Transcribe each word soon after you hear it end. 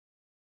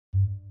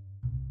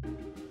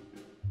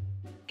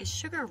Is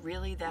sugar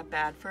really that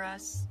bad for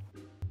us?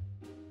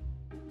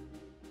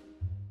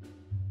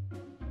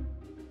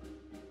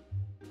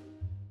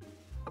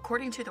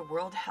 According to the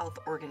World Health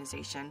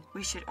Organization,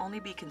 we should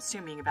only be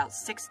consuming about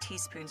 6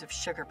 teaspoons of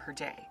sugar per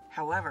day.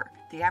 However,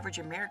 the average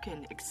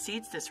American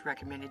exceeds this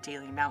recommended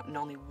daily amount in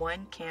only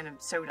 1 can of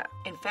soda.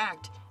 In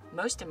fact,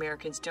 most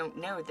Americans don't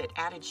know that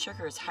added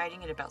sugar is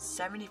hiding in about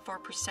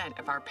 74%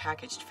 of our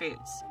packaged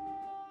foods.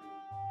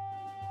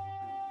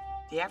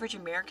 The average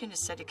American is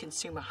said to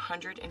consume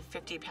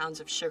 150 pounds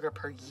of sugar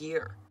per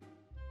year.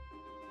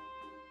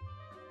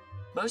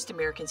 Most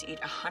Americans eat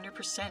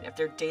 100% of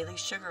their daily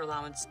sugar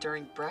allowance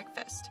during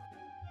breakfast.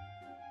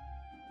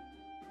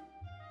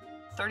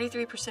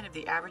 33% of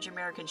the average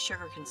American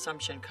sugar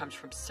consumption comes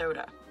from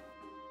soda.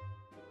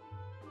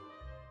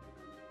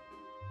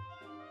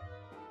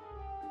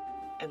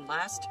 And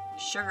last,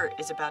 sugar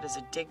is about as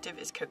addictive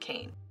as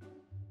cocaine.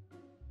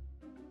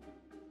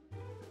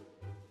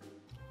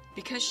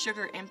 Because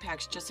sugar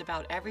impacts just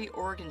about every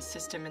organ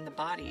system in the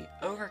body,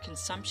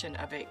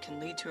 overconsumption of it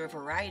can lead to a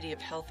variety of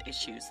health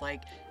issues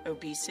like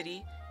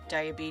obesity,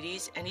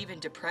 diabetes, and even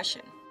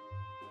depression.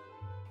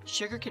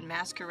 Sugar can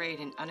masquerade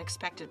in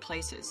unexpected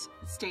places.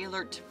 Stay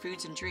alert to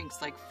foods and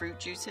drinks like fruit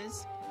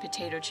juices,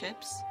 potato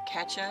chips,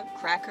 ketchup,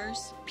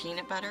 crackers,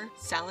 peanut butter,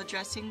 salad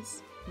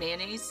dressings,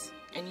 mayonnaise,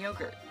 and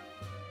yogurt.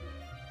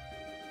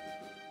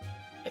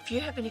 If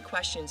you have any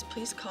questions,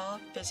 please call,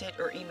 visit,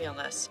 or email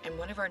us, and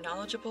one of our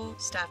knowledgeable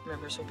staff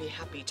members will be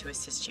happy to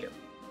assist you.